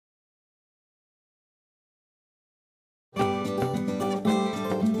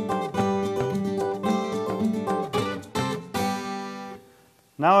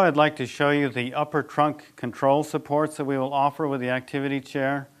Now I'd like to show you the upper trunk control supports that we will offer with the activity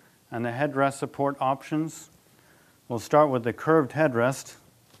chair and the headrest support options. We'll start with the curved headrest.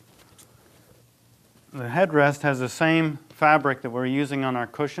 The headrest has the same fabric that we're using on our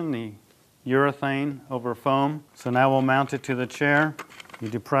cushion, the urethane over foam. So now we'll mount it to the chair. You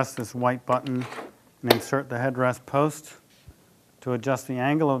depress this white button and insert the headrest post. To adjust the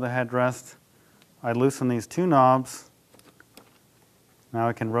angle of the headrest, I loosen these two knobs. Now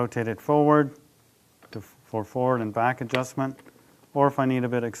I can rotate it forward for forward and back adjustment, or if I need a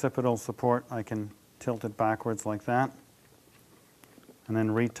bit of occipital support, I can tilt it backwards like that, and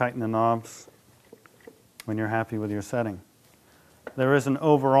then retighten the knobs when you're happy with your setting. There is an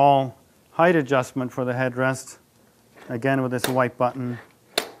overall height adjustment for the headrest, again with this white button,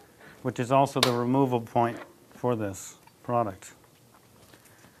 which is also the removal point for this product.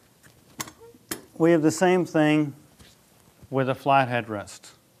 We have the same thing with a flat headrest.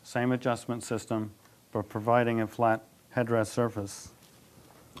 Same adjustment system, but providing a flat headrest surface.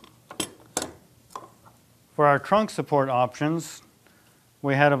 For our trunk support options,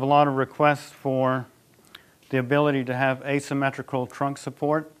 we had a lot of requests for the ability to have asymmetrical trunk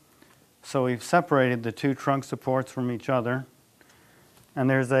support. So we've separated the two trunk supports from each other. And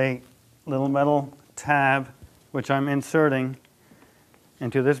there's a little metal tab which I'm inserting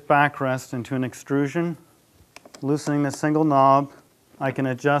into this backrest into an extrusion. Loosening the single knob, I can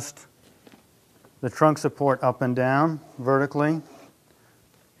adjust the trunk support up and down vertically,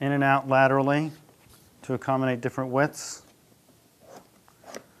 in and out laterally to accommodate different widths.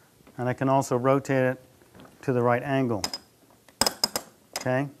 And I can also rotate it to the right angle.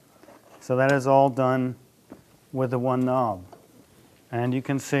 Okay? So that is all done with the one knob. And you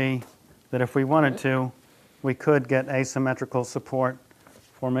can see that if we wanted to, we could get asymmetrical support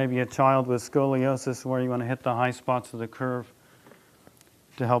for maybe a child with scoliosis where you want to hit the high spots of the curve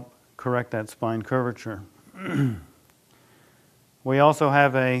to help correct that spine curvature. We also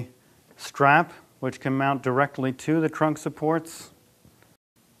have a strap which can mount directly to the trunk supports.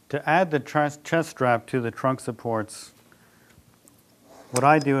 To add the chest strap to the trunk supports, what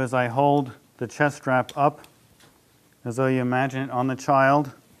I do is I hold the chest strap up as though you imagine it on the child,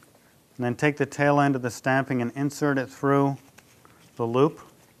 and then take the tail end of the stamping and insert it through the loop.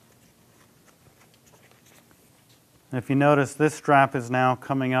 If you notice, this strap is now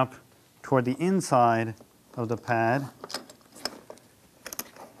coming up toward the inside of the pad,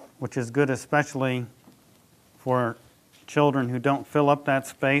 which is good especially for children who don't fill up that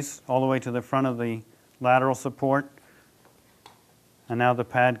space all the way to the front of the lateral support. And now the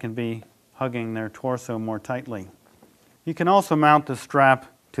pad can be hugging their torso more tightly. You can also mount the strap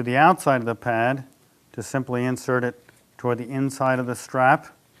to the outside of the pad to simply insert it toward the inside of the strap.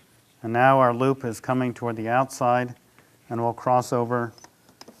 And now our loop is coming toward the outside, and we'll cross over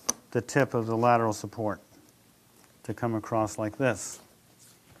the tip of the lateral support to come across like this.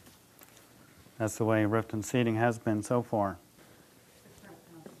 That's the way Rifton seating has been so far.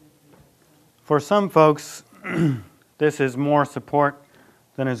 For some folks, this is more support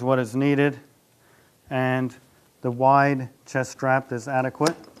than is what is needed, and the wide chest strap is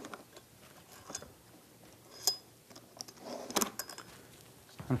adequate.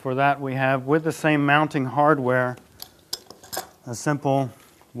 And for that we have, with the same mounting hardware, a simple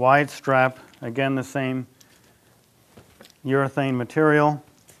wide strap, again the same urethane material,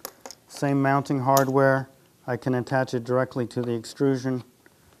 same mounting hardware. I can attach it directly to the extrusion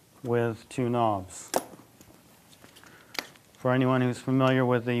with two knobs. For anyone who's familiar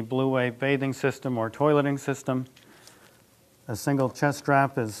with the Blue Wave bathing system or toileting system, a single chest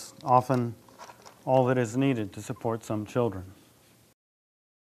strap is often all that is needed to support some children.